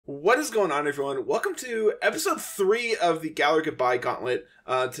What is going on, everyone? Welcome to episode 3 of the Galar Goodbye Gauntlet.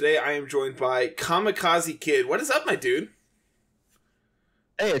 Today I am joined by Kamikaze Kid. What is up, my dude?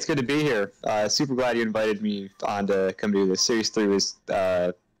 Hey, it's good to be here. Super glad you invited me on to come do this. Series 3 was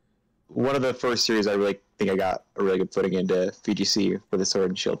one of the first series I really think I got a really good footing into VGC for the Sword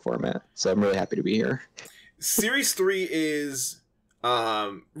and Shield format. So I'm really happy to be here. Series 3 is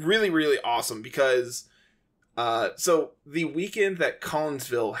really, really awesome because so the weekend that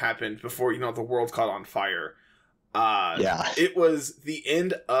Collinsville happened before, the world caught on fire, it was the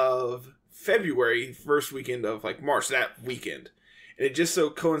end of February, first weekend of March, that weekend. And it just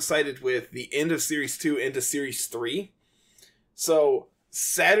so coincided with the end of Series 2 into Series 3. So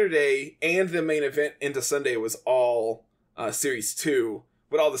Saturday and the main event into Sunday was all Series 2,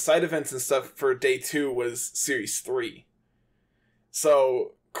 but all the side events and stuff for day 2 was Series 3.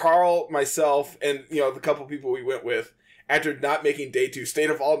 So Carl, myself, and the couple people we went with, after not making day 2,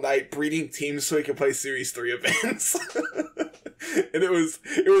 stayed up all night breeding teams so we could play Series 3 events. And it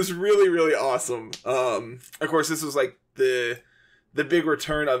was really, really awesome. Of course, this was the big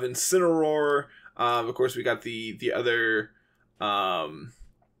return of Incineroar. Of course, we got the other Alolan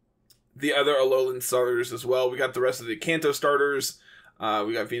starters as well. We got the rest of the Kanto starters. We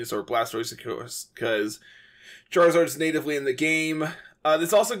got Venusaur, Blastoise, of course, because Charizard's natively in the game.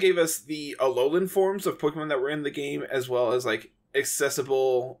 This also gave us the Alolan forms of Pokemon that were in the game, as well as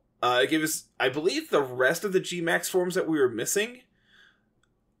accessible. It gave us, I believe, the rest of the G-Max forms that we were missing.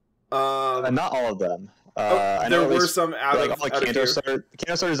 Not all of them. I know there were some out of Kanto starters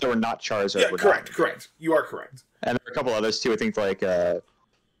that were not Charizard. Yeah, correct. You are correct. And there were a couple others too. I think I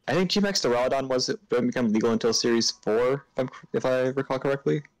think G-Max Duraludon didn't become legal until Series 4, if I recall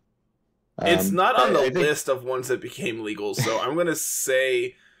correctly. It's not on the list of ones that became legal, so I'm gonna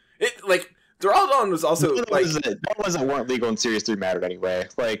say it. Duraludon was also the ones that weren't legal in Series 3 mattered anyway.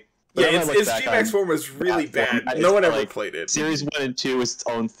 Its G-Max form was really bad. No one ever played it. Series 1 and 2 was its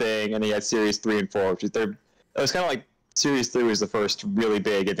own thing, and then you had Series 3 and 4, which it was kind of like Series 3 was the first really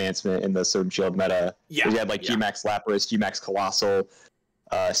big advancement in the Sword and Shield meta. Yeah. You had G-Max Lapras, G-Max Colossal,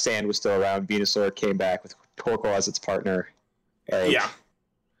 Sand was still around, Venusaur came back with Torkoal as its partner.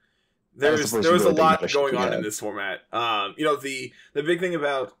 There was a lot going on in this format. The big thing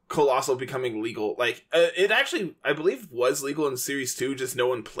about Colossal becoming legal, it actually, I believe, was legal in Series 2, just no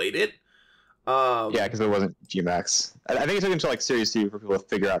one played it. Because it wasn't G-Max. I think it took until Series 2 for people to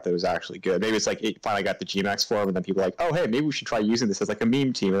figure out that it was actually good. Maybe it's it finally got the G-Max form, and then people were oh, hey, maybe we should try using this as a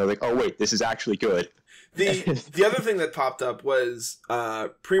meme team. And they're oh, wait, this is actually good. The other thing that popped up was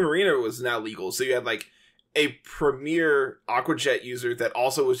Primarina was now legal. So you had a premier Aqua Jet user that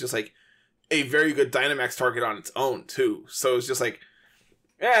also was just a very good Dynamax target on its own too. So it's just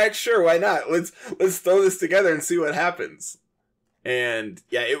yeah, sure, why not? Let's throw this together and see what happens. And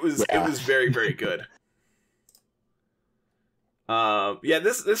it was very, very good.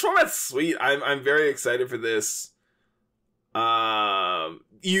 This format's sweet. I'm very excited for this.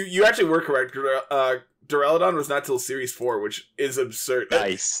 You actually were correct. Duraludon was not till Series 4, which is absurd.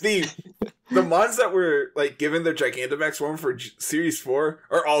 Nice. The mons that were given their Gigantamax form for Series 4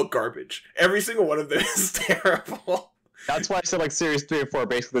 are all garbage. Every single one of them is terrible. That's why I said Series 3 and 4 are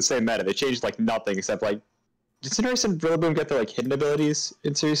basically the same meta. They changed nothing except did Cinderace and Rillaboom get their hidden abilities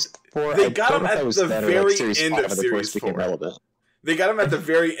in Series 4? They got them at the very end of Series 4. Relevant. They got them at the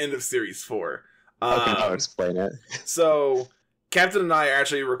very end of Series 4. Okay, I'll explain it. So Captain and I are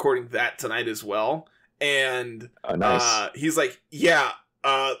actually recording that tonight as well. And nice. He's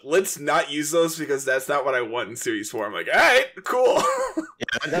let's not use those because that's not what I want in Series 4. I'm all right, cool.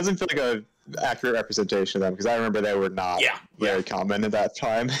 It doesn't feel like an accurate representation of them because I remember they were not very common at that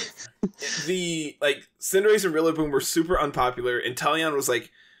time. The Cinderace and Rillaboom were super unpopular, and Teleon was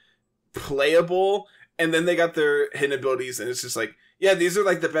playable, and then they got their hidden abilities, and it's just these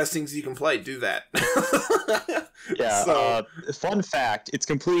are the best things you can play. Do that. Fun fact, it's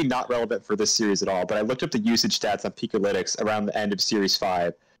completely not relevant for this series at all, but I looked up the usage stats on Pikalytics around the end of Series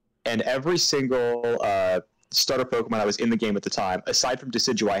 5, and every single starter Pokemon that was in the game at the time, aside from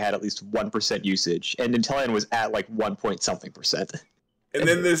Decidueye, had at least 1% usage, and Inteleon was at 1 point something percent. And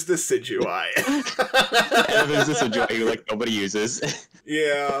then there's Decidueye. And then there's Decidueye who nobody uses.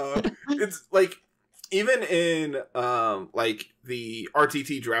 Yeah. It's even in the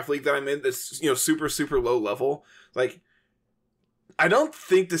RTT draft league that I'm in, that's super, super low level, I don't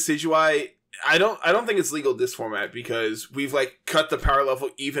think Decidueye, I don't think it's legal this format because we've cut the power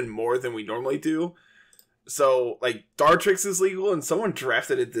level even more than we normally do. So Dartrix is legal, and someone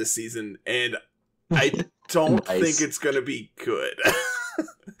drafted it this season, and I don't think it's gonna be good.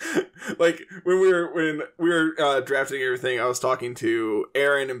 Like when we were drafting everything, I was talking to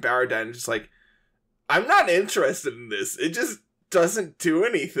Aaron and Baradan, and just like, I'm not interested in this. It just doesn't do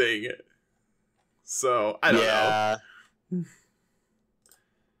anything. So I don't know.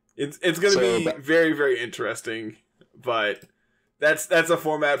 It's gonna be very, very interesting, but that's a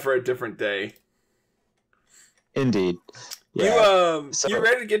format for a different day. Indeed. Yeah. You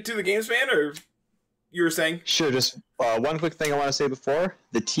ready to get to the games, man, or you were saying? Sure. Just one quick thing I want to say before.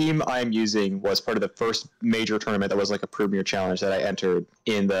 The team I'm using was part of the first major tournament that was like a Premier Challenge that I entered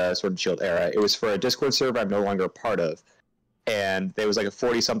in the Sword and Shield era. It was for a Discord server I'm no longer a part of. And there was like a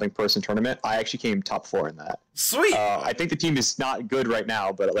 40-something person tournament. I actually came top 4 in that. Sweet! I think the team is not good right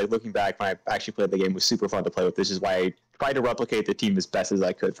now, but like looking back, when I actually played the game, it was super fun to play with. This is why I tried to replicate the team as best as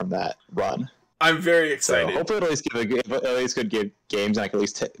I could from that run. I'm very excited. So hopefully it'll at least good games, and I can at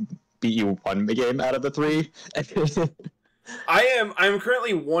least beat you one game out of the 3. I'm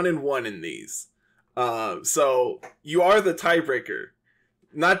currently 1-1 in these. So you are the tiebreaker.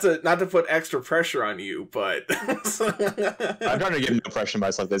 Not to put extra pressure on you, but I'm trying to get no pressure on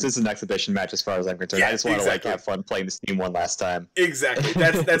myself. This is an exhibition match as far as I'm concerned. Yeah, I just want to like have fun playing this team one last time. Exactly.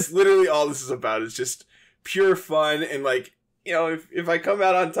 That's literally all this is about. It's just pure fun, and like, you know, if I come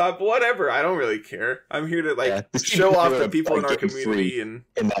out on top, whatever, I don't really care. I'm here to like show off the people in our community and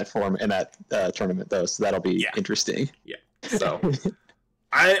in that tournament though, so that'll be interesting. Yeah. So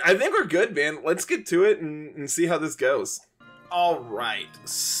I think we're good, man. Let's get to it and see how this goes. All right,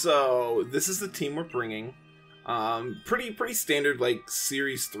 so this is the team we're bringing. Pretty standard like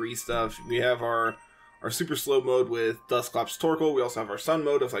Series 3 stuff. We have our super slow mode with Dusclops Torkoal. We also have our sun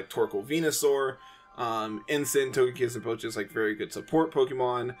mode of like Torkoal Venusaur. Ensign, Togekiss, and Poach is like very good support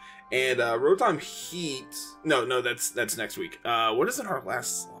Pokemon. And Rotom Heat. No, that's next week. What is in our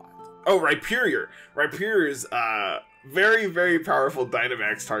last slot? Oh, Rhyperior. Rhyperior is very, very powerful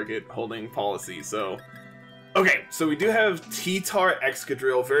Dynamax target holding policy, so. Okay, so we do have T-Tar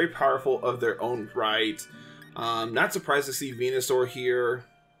Excadrill, very powerful of their own right. Not surprised to see Venusaur here.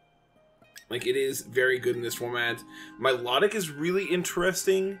 Like, it is very good in this format. Milotic is really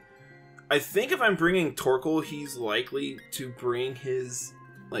interesting. I think if I'm bringing Torkoal, he's likely to bring his,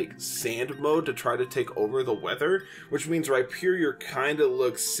 like, sand mode to try to take over the weather, which means Rhyperior kind of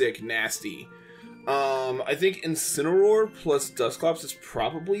looks sick nasty. I think Incineroar plus Dusclops is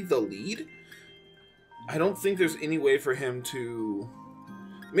probably the lead. I don't think there's any way for him to...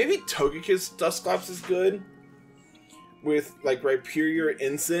 Maybe Togekiss Dusclops is good. With, like, Rhyperior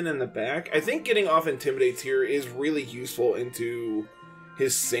Ensign in the back. I think getting off Intimidates here is really useful into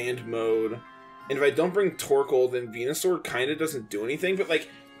his Sand mode. And if I don't bring Torkoal, then Venusaur kind of doesn't do anything. But, like,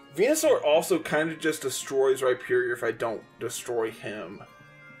 Venusaur also kind of just destroys Rhyperior if I don't destroy him.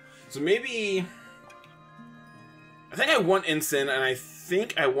 So maybe... I think I want Ensign, and I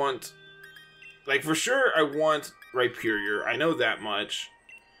think I want... Like, for sure, I want Rhyperior. I know that much.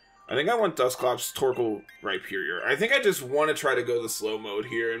 I think I want Dusclops, Torkoal, Rhyperior. I think I just want to try to go the slow mode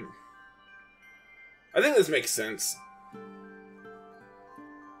here. And I think this makes sense.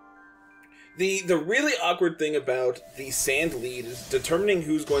 The really awkward thing about the Sand lead is determining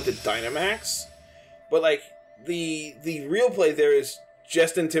who's going to Dynamax. But, like, the real play there is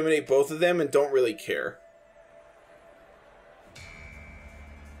just intimidate both of them and don't really care.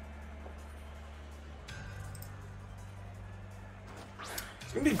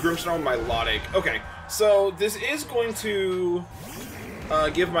 It's going to be Grimmsnarl and Milotic. Okay, so this is going to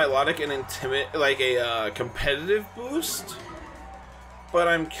give Milotic an competitive boost, but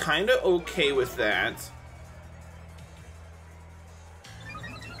I'm kind of okay with that.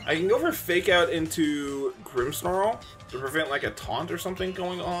 I can go for Fake Out into Grimmsnarl to prevent like a taunt or something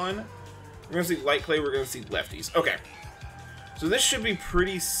going on. We're going to see Light Clay, we're going to see lefties. Okay, so this should be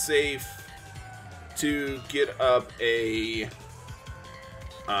pretty safe to get up a...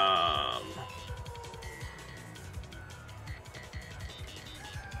 I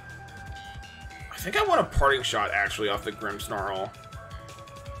think I want a Parting Shot, actually, off the Grimmsnarl.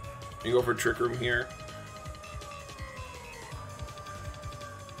 And go for Trick Room here.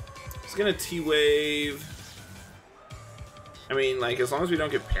 It's gonna T-Wave. I mean, like, as long as we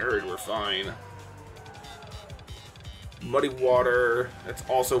don't get parried, we're fine. Muddy Water, that's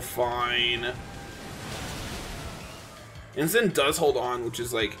also fine. Ensign does hold on, which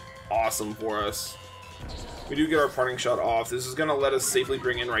is, like, awesome for us. We do get our Parting Shot off. This is going to let us safely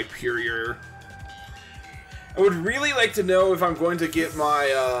bring in Rhyperior. I would really like to know if I'm going to get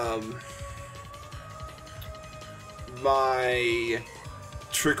my, my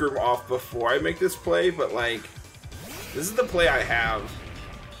Trick Room off before I make this play, but, like, this is the play I have.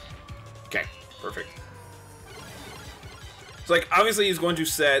 Okay, perfect. So, like, obviously he's going to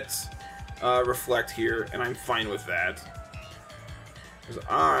set Reflect here, and I'm fine with that. Because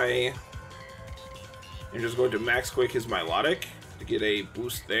I am just going to Max Quake his Milotic to get a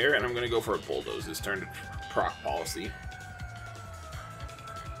boost there, and I'm going to go for a Bulldoze this turn to proc Policy.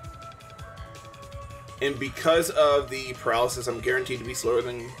 And because of the paralysis, I'm guaranteed to be slower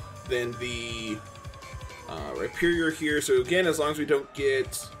than the Rhyperior here. So again, as long as we don't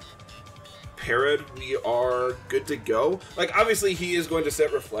get parried, we are good to go. Like, obviously he is going to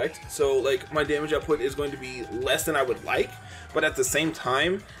set Reflect, so like my damage output is going to be less than I would like, but at the same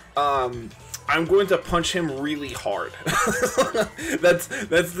time, I'm going to punch him really hard. that's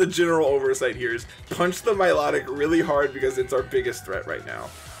the general oversight here, is punch the Milotic really hard because it's our biggest threat right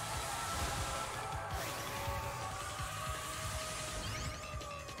now.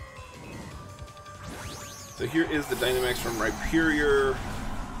 So here is the Dynamax from Rhyperior.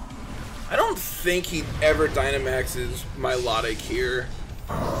 I don't think he ever Dynamaxes Milotic here.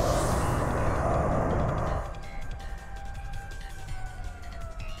 Oh!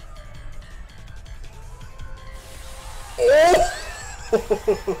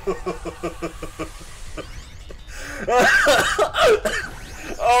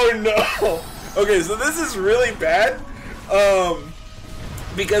 Oh no! Okay, so this is really bad.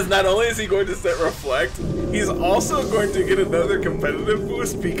 Because not only is he going to set Reflect, he's also going to get another competitive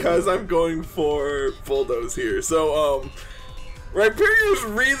boost because I'm going for Bulldoze here. So, Rhyperior's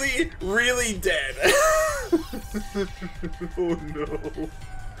really, really dead. Oh no.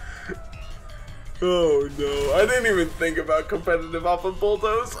 Oh no. I didn't even think about competitive off of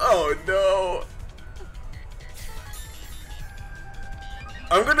Bulldoze. Oh no.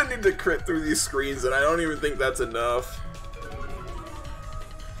 I'm gonna need to crit through these screens, and I don't even think that's enough.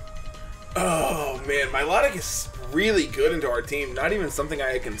 Oh man, Milotic is really good into our team. Not even something I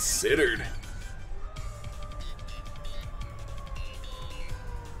had considered.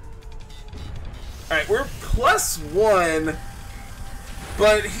 Alright, we're +1,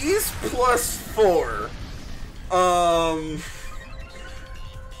 but he's +4.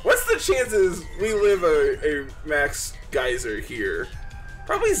 What's the chances we live a max geyser here?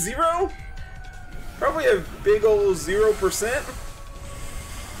 Probably 0? Probably a big ol' 0%?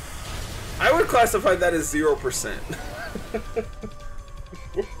 I would classify that as 0%.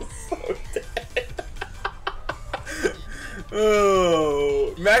 We're so dead.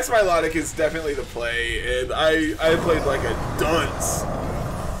 Oh, Max Milotic is definitely the play, and I played like a dunce.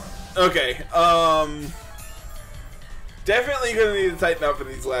 Okay, definitely gonna need to tighten up in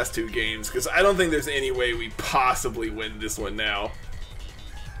these last 2 games, because I don't think there's any way we possibly win this one now.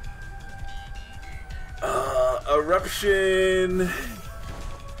 Eruption.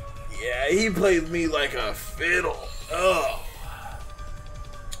 Yeah, he played me like a fiddle. Oh.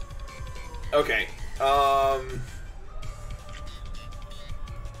 Okay.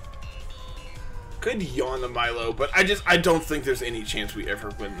 Could yawn the Milo, but I don't think there's any chance we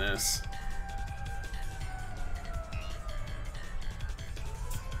ever win this.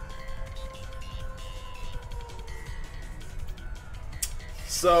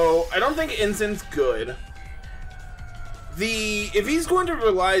 So, I don't think Ensign's good. If he's going to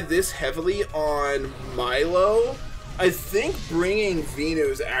rely this heavily on Milo, I think bringing Venu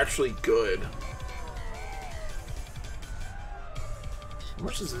is actually good. How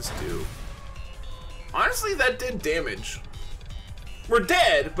much does this do? Honestly, that did damage. We're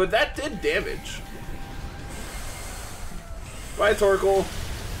dead, but that did damage. Bye, Torkoal.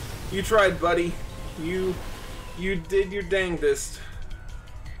 You tried, buddy. You did your dangdest.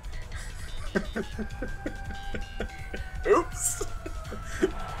 Oops.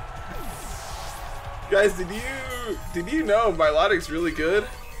 Guys, did you know Milotic's really good?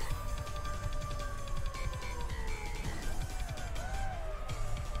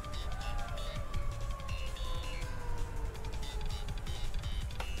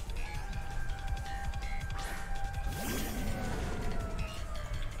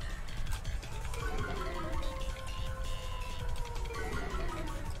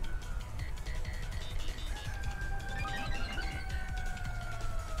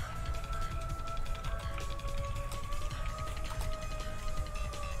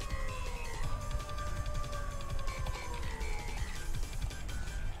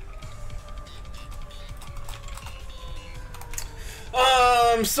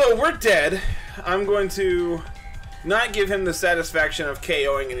 So we're dead. I'm going to not give him the satisfaction of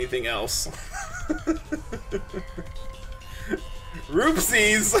KOing anything else.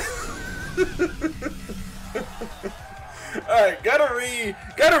 Roopsies! Alright, gotta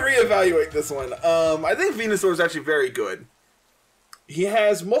reevaluate this one. I think Venusaur is actually very good. He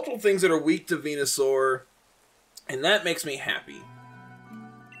has multiple things that are weak to Venusaur. And that makes me happy.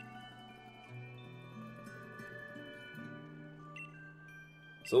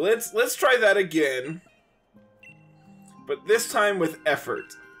 So let's try that again. But this time with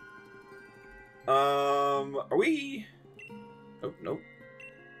effort. Are we... Oh, nope.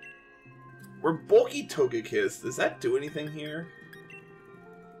 We're bulky Togekiss. Does that do anything here?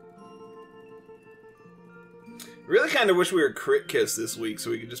 Really kind of wish we were Crit Kiss this week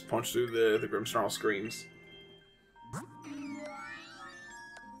so we could just punch through the Grimmsnarl screams.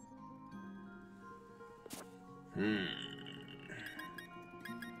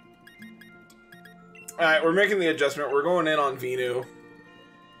 Alright, we're making the adjustment. We're going in on Venu.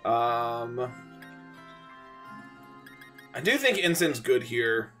 I do think Ensign's good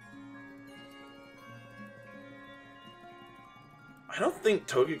here. I don't think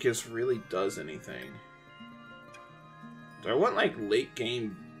Togekiss really does anything. Do I want, like, late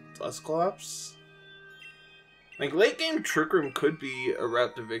game Dusclops? Like, late game Trick Room could be a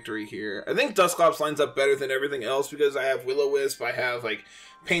route to victory here. I think Dusclops lines up better than everything else because I have Will-O-Wisp, I have, like,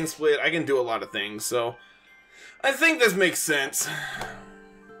 Pain Split, I can do a lot of things, so I think this makes sense.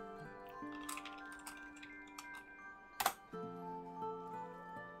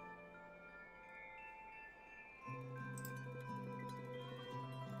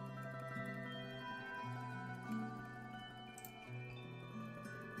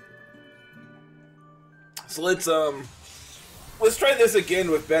 So let's try this again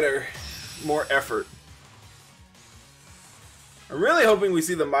with more effort. I'm really hoping we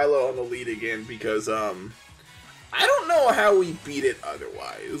see the Milo on the lead again because, I don't know how we beat it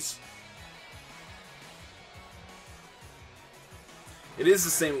otherwise. It is the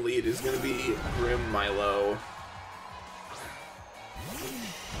same lead. It's going to be Grim Milo.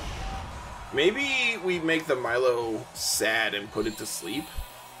 Maybe we make the Milo sad and put it to sleep.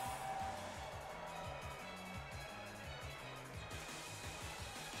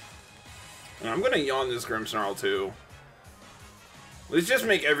 I'm gonna yawn this Grimmsnarl too. Let's just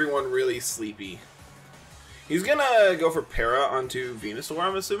make everyone really sleepy. He's gonna go for Para onto Venusaur,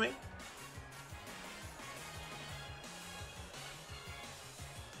 I'm assuming.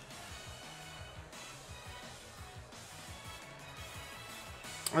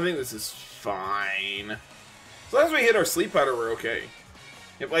 I think this is fine. As long as we hit our sleep powder, we're okay.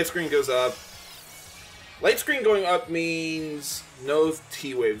 If Light Screen goes up. Light Screen going up means no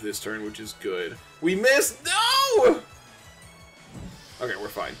T-Wave this turn, which is good. We missed! No! Okay, we're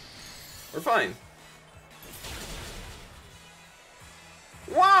fine. We're fine.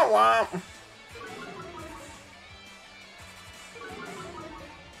 Wah wah!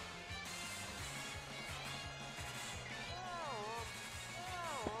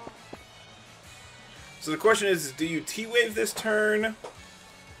 So the question is, do you T-Wave this turn?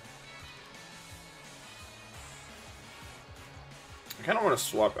 I kind of want to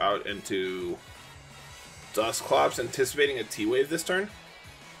swap out into Dusclops, anticipating a T-Wave this turn.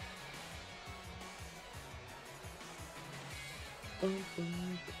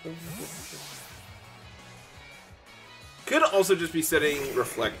 Could also just be setting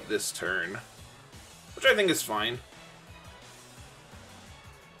Reflect this turn, which I think is fine.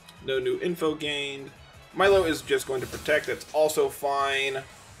 No new info gained. Milo is just going to Protect, that's also fine.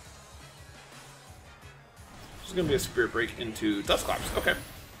 It's going to be a Spirit Break into Dusclops. Okay.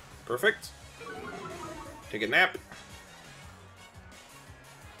 Perfect. Take a nap.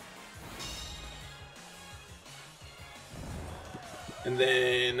 And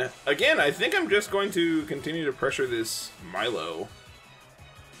then, again, I think I'm just going to continue to pressure this Milo.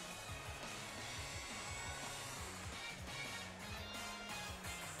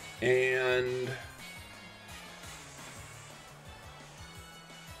 And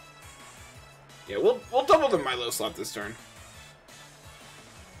yeah, we'll double the Milo slot this turn.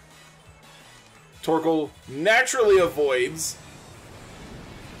 Torkoal naturally avoids.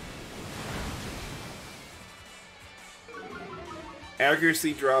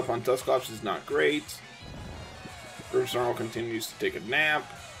 Accuracy drop on Dusclops is not great. Grimmsnarl continues to take a nap.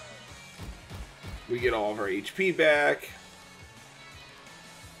 We get all of our HP back.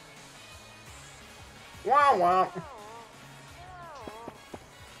 Wah wah.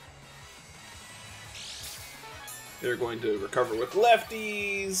 They're going to recover with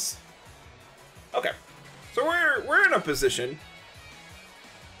lefties. Okay, so we're in a position.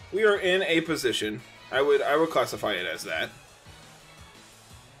 We are in a position. I would classify it as that.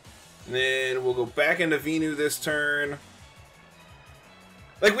 And then we'll go back into Venu this turn.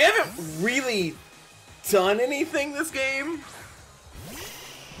 Like, we haven't really done anything this game.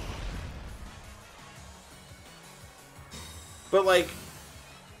 But, like,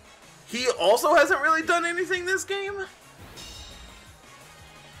 He also hasn't really done anything this game.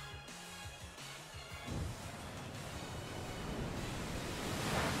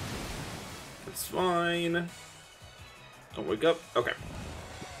 It's fine. Don't wake up. Okay.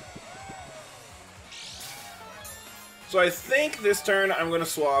 So I think this turn I'm going to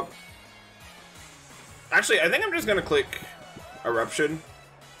swap. Actually, I think I'm just going to click Eruption.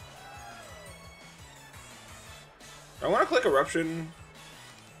 I want to click Eruption.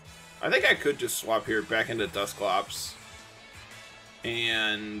 I think I could just swap here back into Dusclops.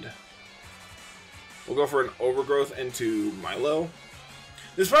 And we'll go for an Overgrowth into Milo.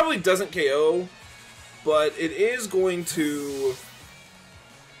 This probably doesn't KO, but it is going to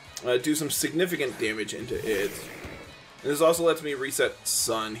do some significant damage into it. And this also lets me reset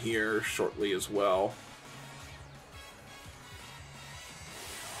Sun here shortly as well.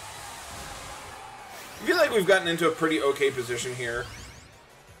 I feel like we've gotten into a pretty okay position here.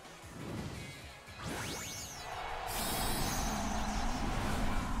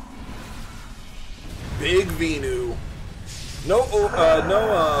 Big Venu. No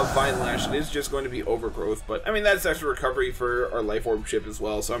Vine Lash. It is just going to be Overgrowth, but I mean that's extra recovery for our Life Orb chip as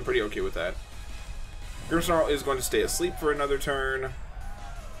well, so I'm pretty okay with that. Grimmsnarl is going to stay asleep for another turn.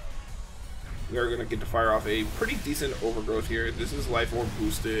 We are going to get to fire off a pretty decent Overgrowth here. This is Life Orb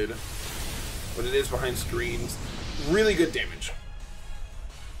boosted, but it is behind screens. Really good damage.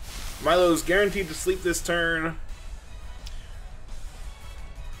 Milo's guaranteed to sleep this turn.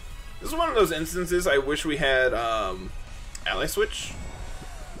 This is one of those instances I wish we had Ally Switch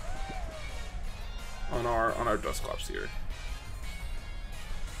on our Dusclops here.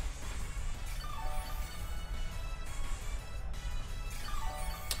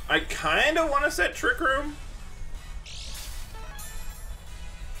 I kind of want to set Trick Room.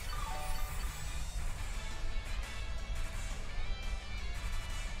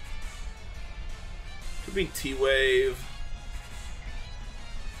 Could be T-Wave.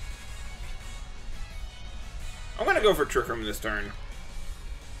 I'm going to go for Trick Room this turn.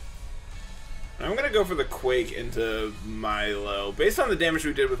 I'm going to go for the Quake into Milo. Based on the damage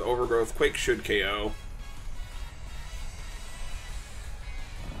we did with Overgrowth, Quake should KO.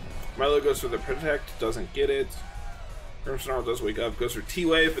 Milo goes for the Protect, doesn't get it. Grimmsnarl does wake up, goes for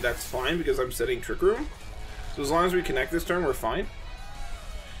T-Wave, but that's fine because I'm setting Trick Room. So as long as we connect this turn, we're fine.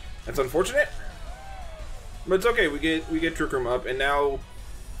 That's unfortunate. But it's okay, we get Trick Room up, and now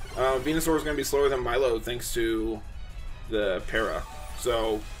Venusaur is going to be slower than Milo thanks to the Para.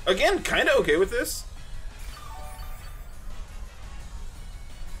 So, again, kind of okay with this.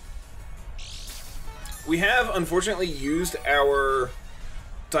 We have, unfortunately, used our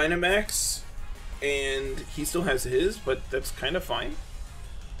Dynamax, and he still has his, but that's kind of fine.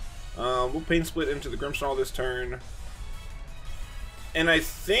 We'll Pain Split into the Grimmsnarl this turn. And I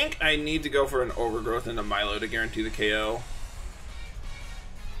think I need to go for an Overgrowth into Milo to guarantee the KO.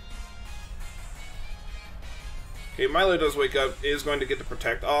 Okay, Milo does wake up, is going to get the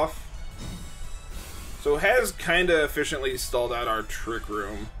Protect off. So has kind of efficiently stalled out our Trick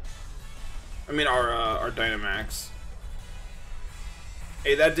Room. I mean our Dynamax.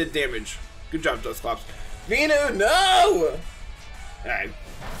 Hey, that did damage. Good job, Dusclops. Venu, no! Alright.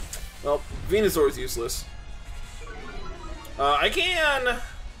 Well, Venusaur is useless. I can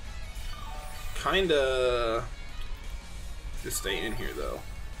kinda just stay in here though.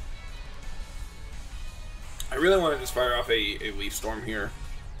 I really want to just fire off a Leaf Storm here.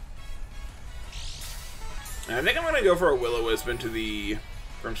 And I think I'm gonna go for a Will-O-Wisp into the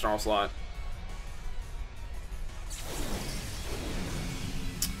Grimmsnarl slot.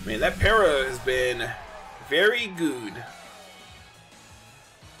 Man, that Para has been very good.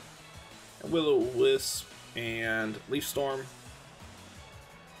 Will-O-Wisp and Leaf Storm.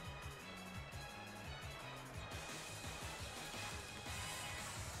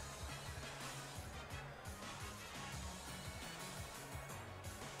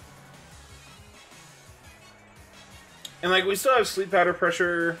 And like we still have Sleep Powder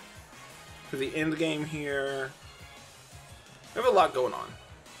pressure for the end game here. We have a lot going on.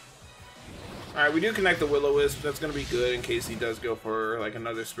 Alright, we do connect the Will-O-Wisp. That's going to be good in case he does go for like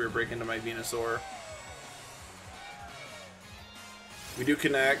another Spirit Break into my Venusaur. We do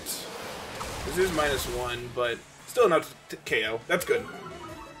connect. This is -1, but still enough to KO. That's good.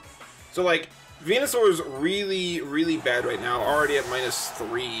 So like, Venusaur is really, really bad right now. Already at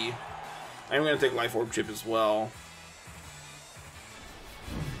 -3. I'm going to take Life Orb Chip as well.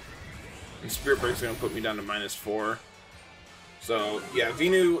 And Spirit Break's going to put me down to -4. So, yeah,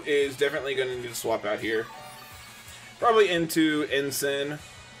 Venu is definitely going to need to swap out here. Probably into Ensign.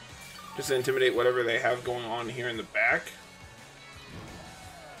 Just to intimidate whatever they have going on here in the back.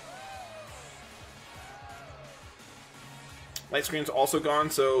 Light Screen's also gone,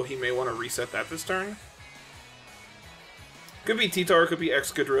 so he may want to reset that this turn. Could be T-Tar, could be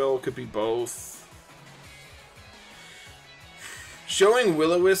Excadrill, could be both. Showing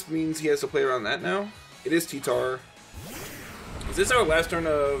Will-O-Wisp means he has to play around that now. It is T-Tar. Is this our last turn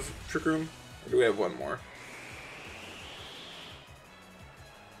of Trick Room? Or do we have one more?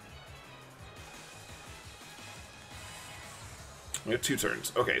 We have 2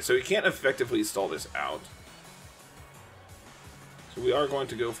 turns. Okay, so he can't effectively stall this out. So we are going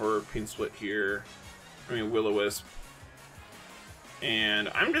to go for Pin Split here. I mean, Will-O-Wisp. And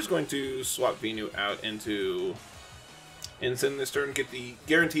I'm just going to swap Venu out into Ensign this turn. Get the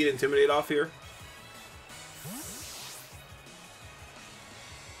guaranteed Intimidate off here.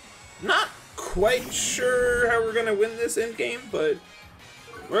 Not quite sure how we're going to win this end game, but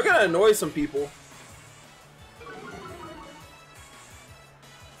we're going to annoy some people.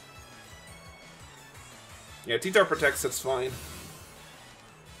 Yeah, T-Tar protects, that's fine.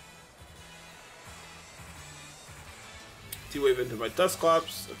 T-Wave into my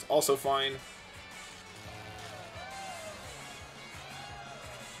Dusclops, that's also fine.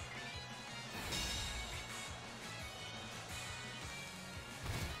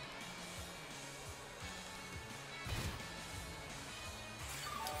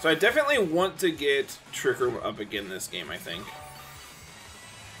 So I definitely want to get Trick Room up again this game, I think.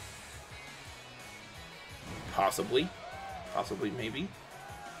 Possibly. Possibly, maybe.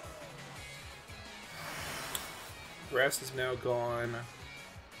 Grass is now gone.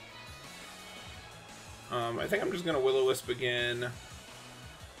 I think I'm just going to Will-O-Wisp again.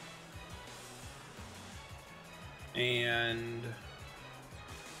 And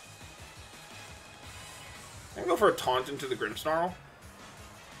I'm going to go for a Taunt into the Grimmsnarl.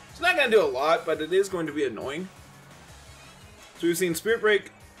 It's not going to do a lot, but it is going to be annoying. So we've seen Spirit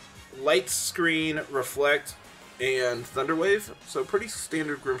Break, Light Screen, Reflect, and Thunder Wave. So pretty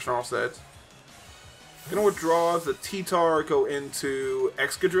standard Grimmsnarl sets. Gonna withdraw the T-Tar, go into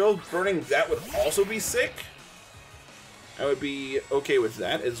Excadrill. Burning that would also be sick. I would be okay with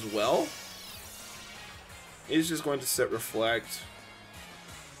that as well. He's just going to set Reflect.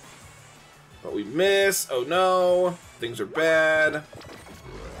 But we miss. Oh no. Things are bad.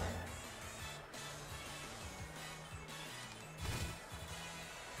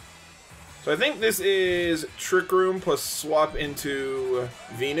 So I think this is Trick Room plus swap into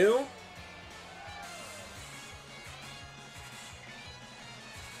Venu.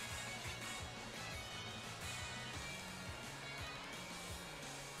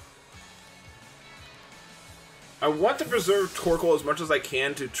 I want to preserve Torkoal as much as I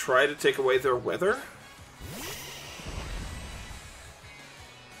can to try to take away their weather.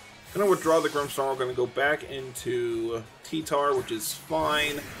 Gonna withdraw the Grimmsnarl, gonna go back into T-Tar, which is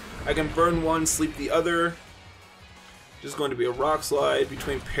fine. I can burn one, sleep the other. Just going to be a Rock Slide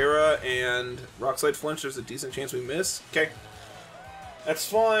between Para and Rock Slide Flinch. There's a decent chance we miss. Okay. That's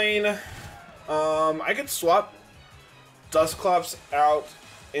fine. I could swap Dusclops out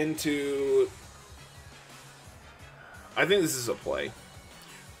into... I think this is a play.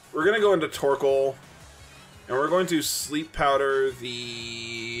 We're going to go into Torkoal, and we're going to Sleep Powder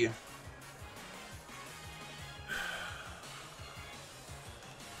the...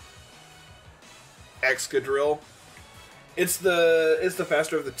 Excadrill. It's the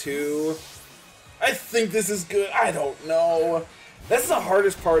faster of the two. I think this is good. I don't know. That's the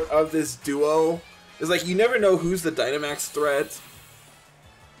hardest part of this duo. Is like you never know who's the Dynamax threat.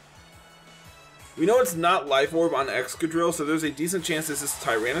 We know it's not Life Orb on Excadrill, so there's a decent chance this is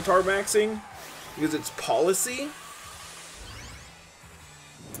Tyranitar maxing because it's policy.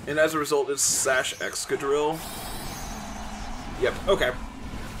 And as a result, it's Sash Excadrill. Yep, okay.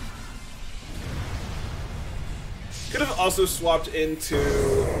 Could have also swapped into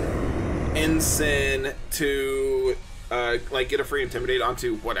Ensign to like get a free Intimidate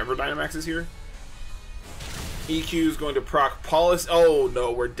onto whatever Dynamax is here. EQ is going to proc Policy. Oh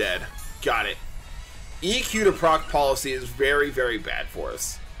no, we're dead. Got it. EQ to proc Policy is very, very bad for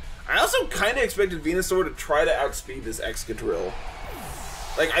us. I also kind of expected Venusaur to try to outspeed this Excadrill.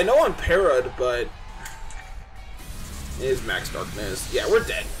 Like, I know I'm para'd, but it is Max Darkness. Yeah, we're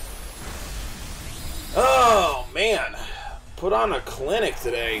dead. Oh, man. Put on a clinic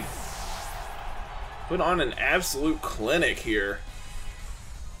today. Put on an absolute clinic here.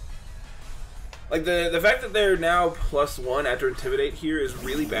 Like, the fact that they're now +1 after Intimidate here is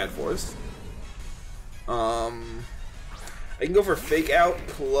really bad for us. I can go for Fake Out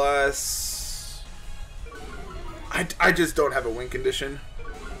plus... I just don't have a win condition.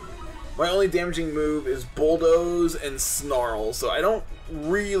 My only damaging move is Bulldoze and Snarl, so I don't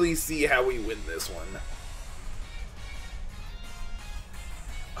really see how we win this one.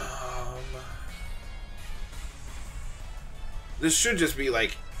 This should just be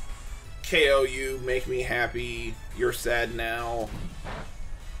like, KO you, make me happy, you're sad now.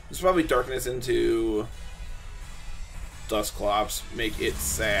 There's probably darkness into Dusclops, make it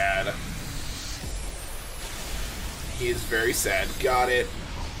sad. He is very sad. Got it.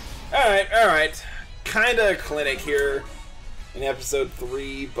 Alright. Kinda clinic here in episode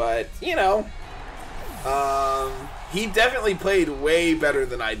 3, but, you know, he definitely played way better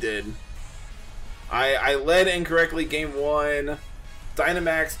than I did. I led incorrectly game 1,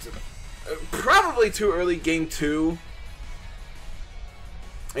 Dynamaxed probably too early game 2,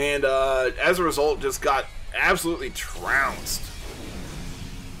 and as a result just got absolutely trounced.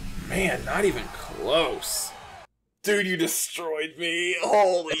 Man, not even close. Dude, you destroyed me.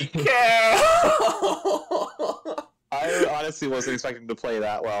 Holy cow. I honestly wasn't expecting to play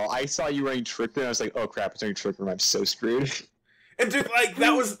that well. I saw you running Trick Room, and I was like, oh crap, it's running Trick Room, I'm so screwed. And dude, like,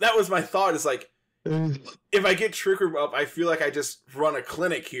 that was my thought, is like, if I get Trick Room up, I feel like I just run a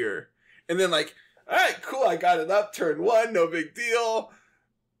clinic here. And then like, alright, cool, I got it up, turn 1, no big deal.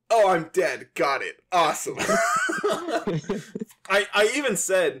 Oh, I'm dead. Got it. Awesome. I even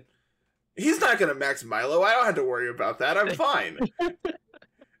said, he's not going to max Milo. I don't have to worry about that. I'm fine.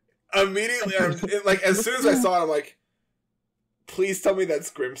 Immediately, like, as soon as I saw it, I'm like, please tell me that's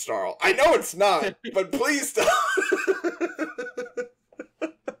Grimmsnarl. I know it's not, but please tell.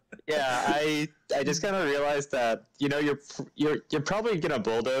 Yeah, I just kind of realized that, you know, you're probably going to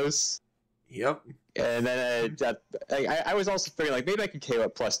bulldoze. Yep. And then I was also figuring, like, maybe I could KO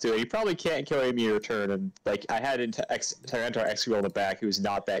at +2. You probably can't KO me in return. And, like, I had Tyranitar Exeggutor in the back, who was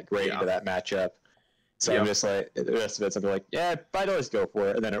not that great into that matchup. So I'm just like, the rest of it's, I'm like, yeah, I'd always go for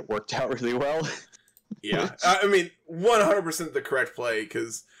it. And then it worked out really well. Yeah. I mean, 100% the correct play,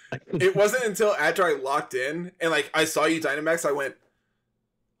 because it wasn't until after I locked in and, like, I saw you Dynamax, I went,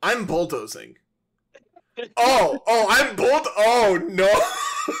 I'm bulldozing. I'm oh, no.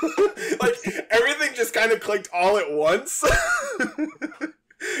 Like, everything just kind of clicked all at once.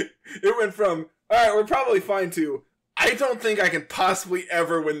 It went from, alright, we're probably fine, to, I don't think I can possibly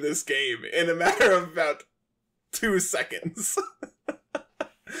ever win this game in a matter of about 2 seconds.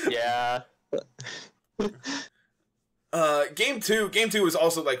 Yeah. Game two was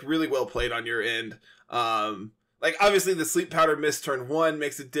also, like, really well played on your end. Like, obviously the Sleep Powder miss turn 1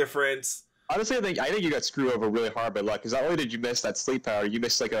 makes a difference. Honestly, I think you got screwed over really hard by luck, because not only did you miss that Sleep Powder, you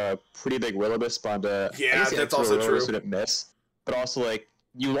missed, like, a pretty big Will-O-Wisp onto... Yeah, that's also true. Didn't miss, but also, like,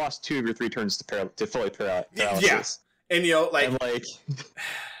 you lost 2 of your 3 turns to fully paralysis. Yeah, and, you know, like...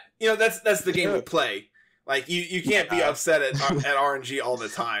 you know, that's the game we play. Like, you can't be upset at RNG all the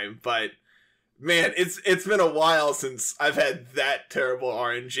time, but... Man, it's been a while since I've had that terrible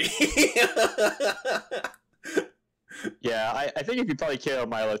RNG. Yeah, I think if you probably KO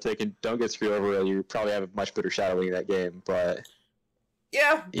Milotic and don't get screwed over, you probably have a much better shot of winning that game. But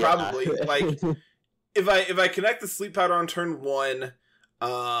yeah, probably. Like, if I connect the Sleep Powder on turn 1,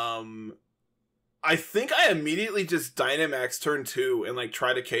 I think I immediately just Dynamax turn 2 and, like,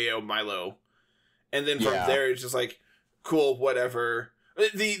 try to KO Milo, and then from there it's just like, cool, whatever.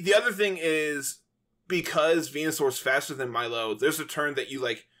 The other thing is, because Venusaur's faster than Milo, there's a turn that you,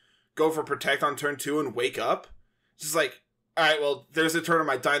 like, go for Protect on turn 2 and wake up. It's just like, alright, well, there's a turn on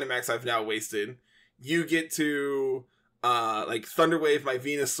my Dynamax I've now wasted. You get to, like, Thunder Wave my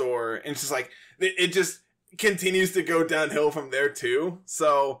Venusaur, and it's just like, it just continues to go downhill from there, too.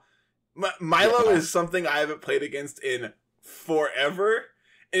 So, Milo is something I haven't played against in forever.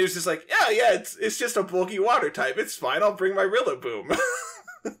 And it's just like, yeah, it's just a bulky water type. It's fine, I'll bring my Rillaboom.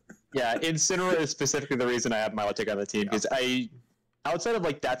 Yeah, Incineroar is specifically the reason I have Milotic on the team, because outside of,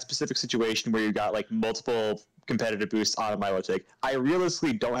 like, that specific situation where you got, like, multiple competitive boosts on Milotic, I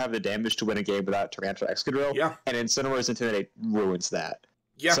realistically don't have the damage to win a game without Tyranitar Excadrill. Yeah. And Incineroar's Intimidate ruins that.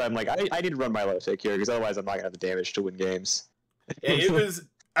 Yeah. So I'm like, I need to run Milotic here, because otherwise I'm not going to have the damage to win games. Yeah, it was...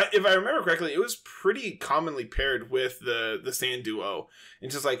 If I remember correctly, it was pretty commonly paired with the Sand Duo.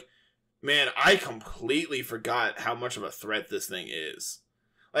 And just like, man, I completely forgot how much of a threat this thing is.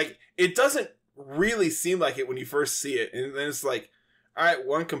 Like, it doesn't really seem like it when you first see it. And then it's like, alright,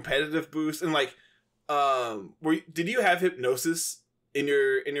 1 competitive boost. And like, did you have Hypnosis in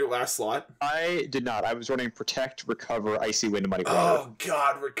your last slot? I did not. I was running Protect, Recover, Icy Wind, Money Water. Oh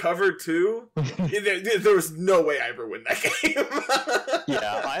god, Recover too? there was no way I ever win that game.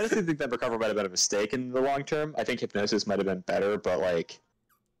 Yeah, I honestly think that Recover might have been a mistake in the long term. I think Hypnosis might have been better, but like,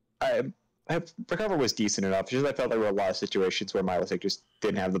 Recover was decent enough. Just I felt there were a lot of situations where Milotic just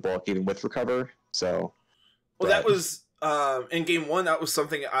didn't have the bulk even with Recover. So, well, that was in game 1. That was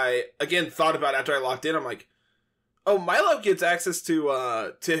something I again thought about after I locked in. I'm like, Oh, Milo gets access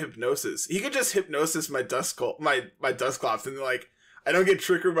to hypnosis. He could just hypnosis my my Dusclops, and like I don't get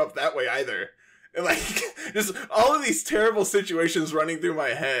Trick Room up that way either. And like just all of these terrible situations running through my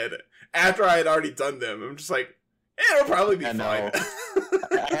head after I had already done them. I'm just like, it'll probably be fine.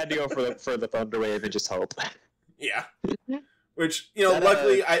 I had to go for the Thunder Wave and just hope. Yeah. Which, you know,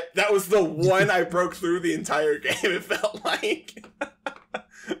 luckily that was the one I broke through the entire game, it felt like.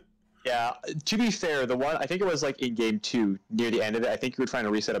 Yeah, to be fair, the one, I think it was like in game 2, near the end of it, I think you were trying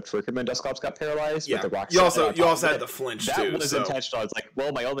to reset up Trick Room and Dusclops got paralyzed. Yeah, with the rock you also had the flinch that too. That was intentional. It's like,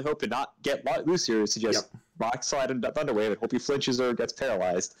 well, my only hope to not get loose here is to just rock slide and Thunder Wave and hope he flinches or gets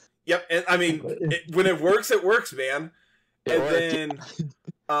paralyzed. Yep, and I mean, when it works, man. Then,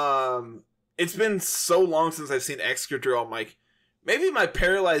 it's been so long since I've seen Excadrill, I'm like, maybe my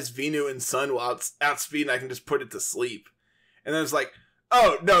paralyzed Venu and Sun will outspeed and I can just put it to sleep. And then it's like,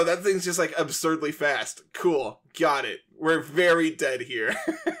 oh, no, that thing's just, like, absurdly fast. Cool. Got it. We're very dead here.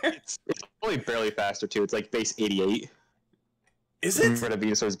 It's only barely faster, too. It's, like, base 88. Is it? For the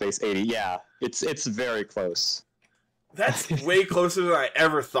Venusaur's base 80. Yeah. It's very close. That's way closer than I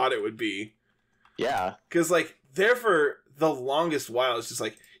ever thought it would be. Yeah. Because, like, there for the longest while, it's just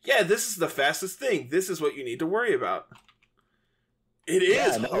like, yeah, this is the fastest thing. This is what you need to worry about. It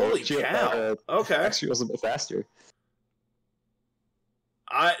is. No, holy cow. Okay. Actually, it was a bit faster.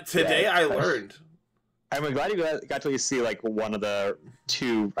 Today I learned. I'm glad you got to see like one of the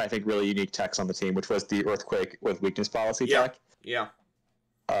 2, I think, really unique techs on the team, which was the Earthquake with weakness policy tech. Yeah.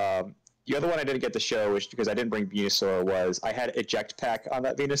 The other one I didn't get to show, which because I didn't bring Venusaur, was I had Eject Pack on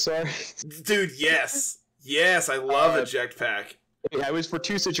that Venusaur. Dude, yes. Yes, I love Eject Pack. Yeah, it was for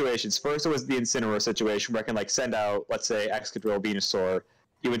 2 situations. First, it was the Incineroar situation where I can like send out, let's say, Excadrill, Venusaur.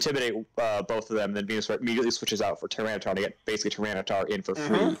 You intimidate both of them, then Venusaur immediately switches out for Tyranitar to get basically Tyranitar in for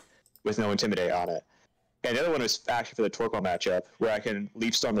free with no Intimidate on it. And the other one is actually for the Torkoal matchup, where I can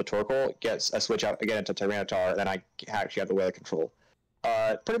Leaf Storm the Torkoal, get a switch out again into Tyranitar, and then I actually have the weather control.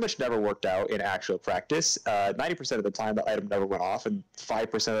 Pretty much never worked out in actual practice. 90% of the time, the item never went off, and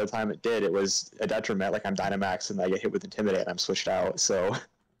 5% of the time it did, it was a detriment. Like I'm Dynamax and I get hit with Intimidate and I'm switched out. So,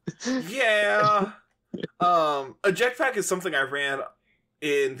 yeah. Eject Pack is something I ran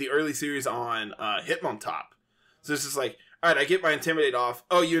in the early series on Hitmontop. So it's just like, all right, I get my Intimidate off.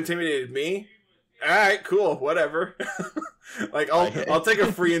 Oh, you intimidated me? All right, cool, whatever. Like I'll take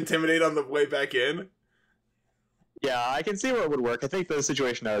a free Intimidate on the way back in. Yeah, I can see where it would work. I think the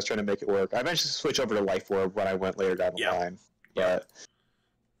situation I was trying to make it work. I eventually switched over to Life Orb when I went later down the line. But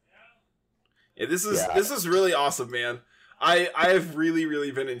yeah, this is really awesome, man. I've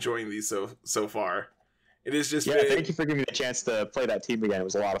really been enjoying these so far. It is just thank you for giving me the chance to play that team again. It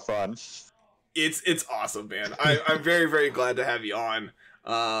was a lot of fun. It's awesome, man. I'm very glad to have you on.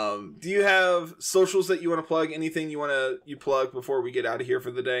 Do you have socials that you want to plug? Anything you plug before we get out of here for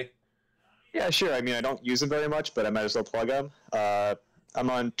the day? Yeah, sure. I mean, I don't use them very much, but I might as well plug them. I'm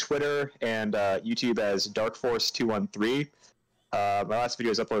on Twitter and YouTube as DarkForce213. My last video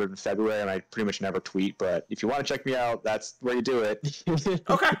was uploaded in February, and I pretty much never tweet. But if you want to check me out, that's where you do it.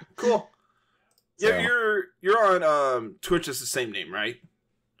 Okay, cool. Yeah, so, you're on Twitch as the same name, right?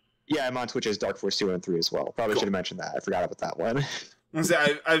 Yeah, I'm on Twitch as DarkForce213 as well. Probably should have mentioned that. I forgot about that one.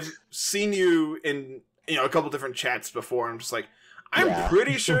 I've seen you in a couple different chats before. I'm just like, I'm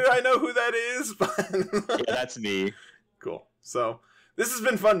pretty sure I know who that is. But yeah, that's me. Cool. So this has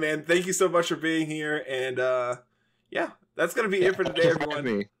been fun, man. Thank you so much for being here. And yeah, that's going to be it for today,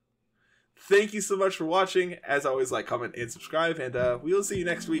 everyone. Thank you so much for watching. As always, like, comment, and subscribe. And we will see you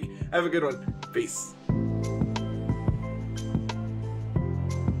next week. Have a good one. Peace.